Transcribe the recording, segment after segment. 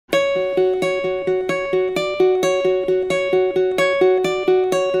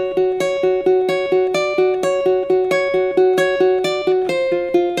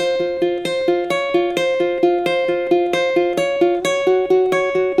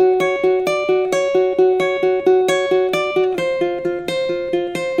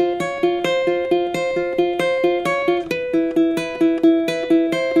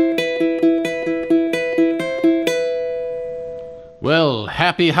Well,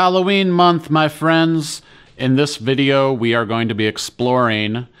 happy Halloween month, my friends. In this video, we are going to be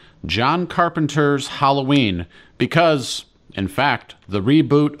exploring John Carpenter's Halloween because, in fact, the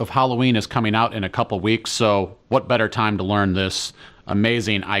reboot of Halloween is coming out in a couple weeks, so what better time to learn this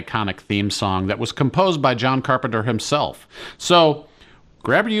amazing, iconic theme song that was composed by John Carpenter himself. So,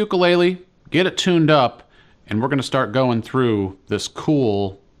 grab your ukulele, get it tuned up, and we're going to start going through this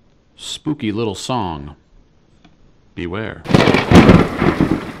cool, spooky little song. Beware.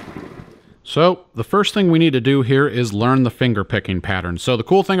 So the first thing we need to do here is learn the finger picking pattern. So the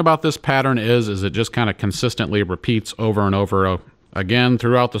cool thing about this pattern is it just kind of consistently repeats over and over again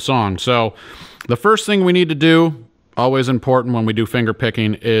throughout the song. So the first thing we need to do, always important when we do finger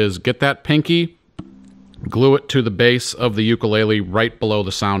picking, is get that pinky, glue it to the base of the ukulele right below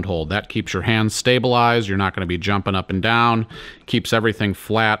the sound hole. That keeps your hands stabilized. You're not going to be jumping up and down, keeps everything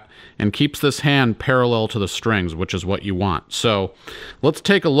flat, and keeps this hand parallel to the strings, which is what you want. So let's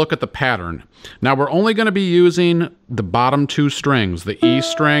take a look at the pattern. Now we're only going to be using the bottom two strings, the E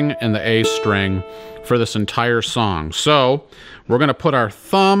string and the A string, for this entire song. So we're going to put our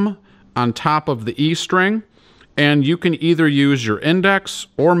thumb on top of the E string, and you can either use your index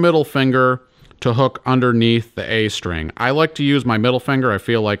or middle finger to hook underneath the A string. I like to use my middle finger. I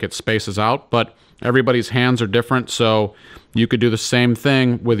feel like it spaces out, but everybody's hands are different, so you could do the same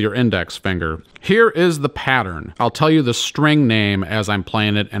thing with your index finger. Here is the pattern. I'll tell you the string name as I'm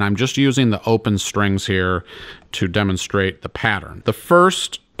playing it, and I'm just using the open strings here to demonstrate the pattern. The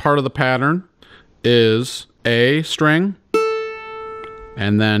first part of the pattern is A string,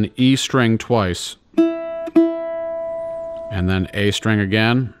 and then E string twice, and then A string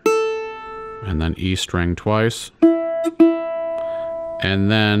again, and then E string twice, and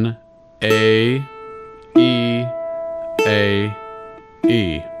then A, E, A,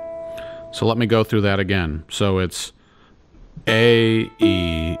 E. So let me go through that again. So it's A,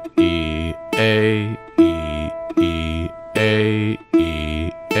 E, E, A, E, E, A,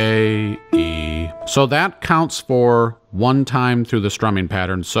 E, A, E. So that counts for one time through the strumming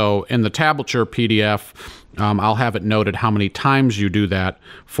pattern. So in the tablature PDF, I'll have it noted how many times you do that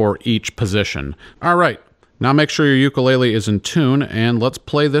for each position. All right, now make sure your ukulele is in tune, and let's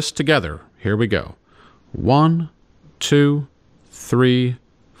play this together. Here we go. 1, 2, 3,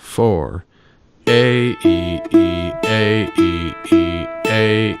 4. A, E, E, A, E, E,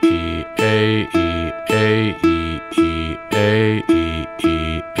 A, E, A, E, A, E, E, A, E,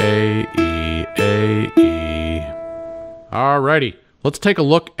 E, A, E, A, E. Alrighty, let's take a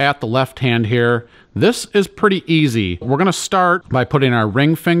look at the left hand here. This is pretty easy. We're going to start by putting our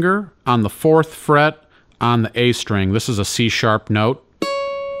ring finger on the 4th fret on the A string. This is a C sharp note,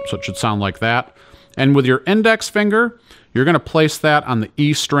 so it should sound like that. And with your index finger, you're going to place that on the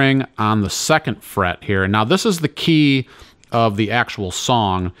E string on the 2nd fret here. Now this is the key of the actual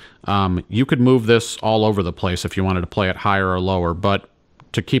song. You could move this all over the place if you wanted to play it higher or lower, but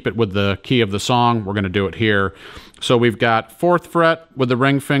to keep it with the key of the song, we're going to do it here. So we've got 4th fret with the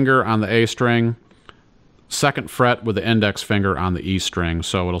ring finger on the A string, 2nd fret with the index finger on the E string.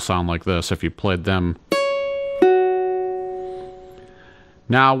 So it'll sound like this if you played them.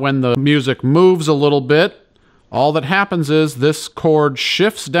 Now when the music moves a little bit, all that happens is this chord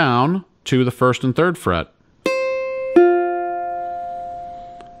shifts down to the 1st and 3rd fret.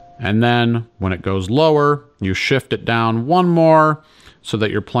 And then when it goes lower, you shift it down one more so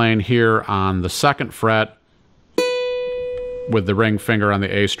that you're playing here on the 2nd fret with the ring finger on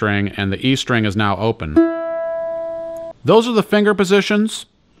the A string, and the E string is now open. Those are the finger positions.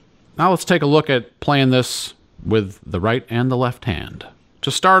 Now let's take a look at playing this with the right and the left hand. To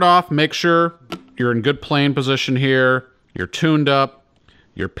start off, make sure you're in good playing position here. You're tuned up.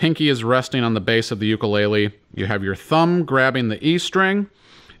 Your pinky is resting on the base of the ukulele. You have your thumb grabbing the E string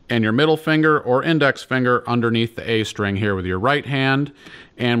and your middle finger or index finger underneath the A string here with your right hand.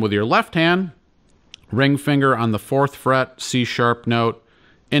 And with your left hand, ring finger on the 4th fret, C sharp note,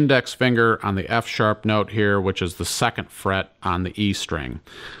 index finger on the F sharp note here, which is the 2nd fret on the E string.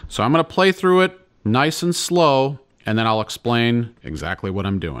 So I'm going to play through it nice and slow, and then I'll explain exactly what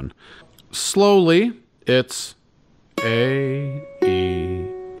I'm doing. Slowly, it's A, E,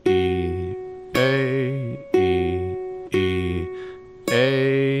 E, A, E, E,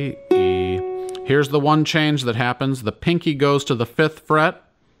 A, Here's the one change that happens. The pinky goes to the 5th fret,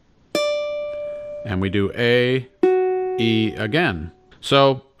 and we do A, E again.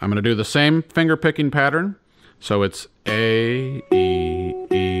 So I'm going to do the same finger picking pattern. So it's A, E,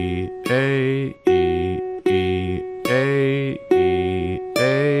 E, A, E, E, A, E,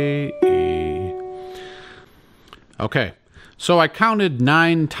 A, E. Okay, so I counted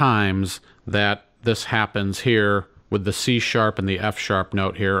 9 times that this happens here with the C sharp and the F sharp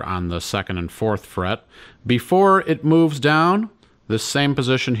note here on the 2nd and 4th fret. Before it moves down, this same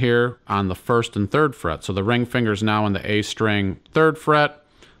position here on the 1st and 3rd fret. So the ring finger is now in the A string 3rd fret,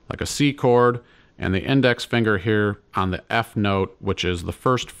 like a C chord, and the index finger here on the F note, which is the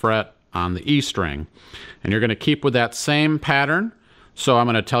 1st fret on the E string. And you're going to keep with that same pattern. So I'm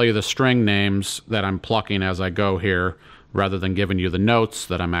going to tell you the string names that I'm plucking as I go here, rather than giving you the notes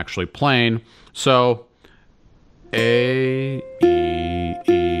that I'm actually playing. So A, E,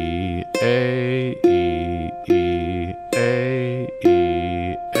 E, A, E, E, A,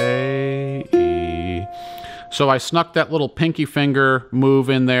 E, A, E. So I snuck that little pinky finger move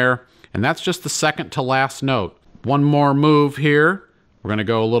in there, and that's just the 2nd to last note. One more move here. We're going to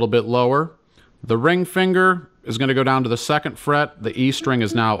go a little bit lower. The ring finger is going to go down to the 2nd fret. The E string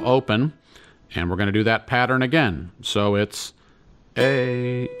is now open, and we're going to do that pattern again. So it's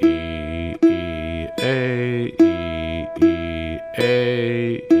A, E, E, A, E, E,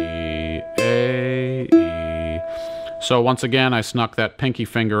 A, E, A, E. So once again, I snuck that pinky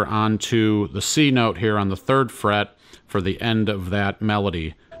finger onto the C note here on the 3rd fret for the end of that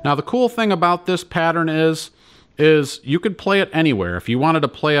melody. Now the cool thing about this pattern is you could play it anywhere. If you wanted to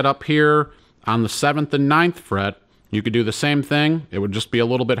play it up here on the 7th and 9th fret, you could do the same thing. It would just be a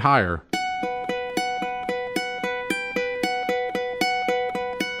little bit higher.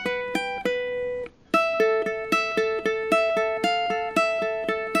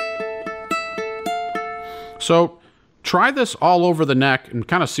 So try this all over the neck and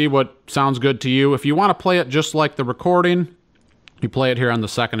kind of see what sounds good to you. If you want to play it just like the recording, you play it here on the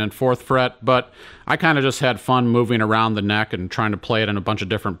 2nd and 4th fret, but I kind of just had fun moving around the neck and trying to play it in a bunch of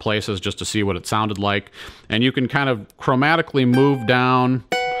different places just to see what it sounded like. And you can kind of chromatically move down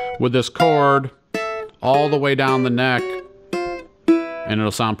with this chord all the way down the neck, and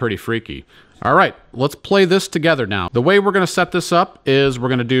it'll sound pretty freaky. All right, let's play this together now. The way we're going to set this up is we're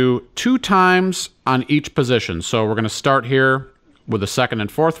going to do 2 times on each position. So we're going to start here with the 2nd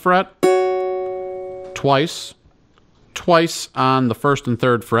and 4th fret, twice on the 1st and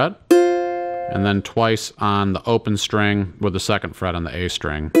 3rd fret, and then twice on the open string with the 2nd fret on the A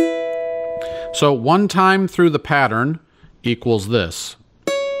string. So 1 time through the pattern equals this.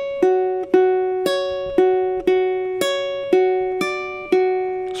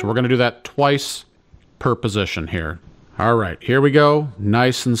 So we're going to do that twice per position here. All right, here we go,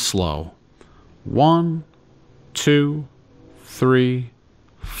 nice and slow. 1, 2, 3,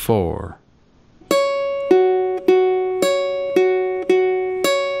 4.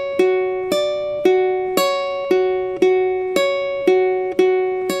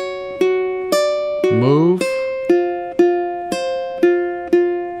 Move.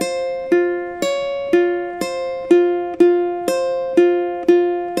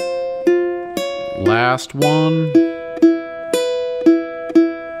 Last one.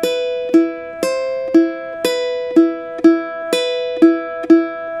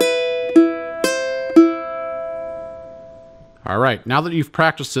 All right, now that you've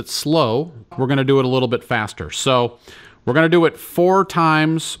practiced it slow, we're going to do it a little bit faster. So we're going to do it 4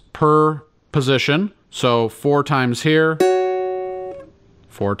 times per position. So 4 times here,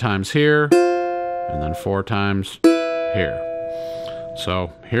 4 times here, and then 4 times here.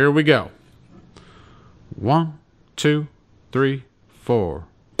 So here we go. 1, 2, 3, 4.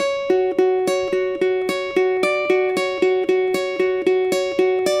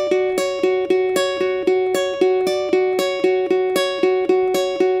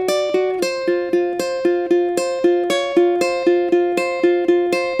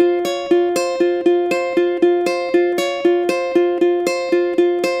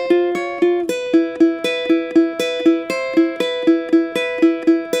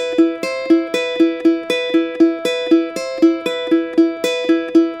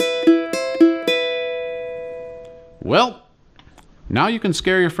 Well, now you can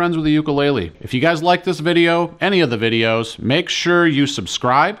scare your friends with a ukulele. If you guys like this video, any of the videos, make sure you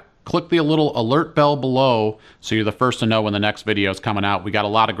subscribe. Click the little alert bell below so you're the first to know when the next video is coming out. We got a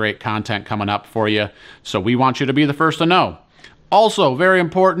lot of great content coming up for you, so we want you to be the first to know. Also, very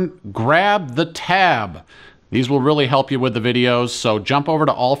important, grab the tab. These will really help you with the videos, so jump over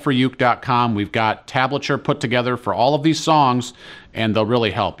to allforuke.com. We've got tablature put together for all of these songs, and they'll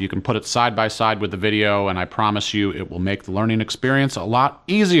really help. You can put it side by side with the video, and I promise you it will make the learning experience a lot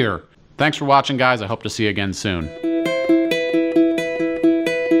easier. Thanks for watching, guys. I hope to see you again soon.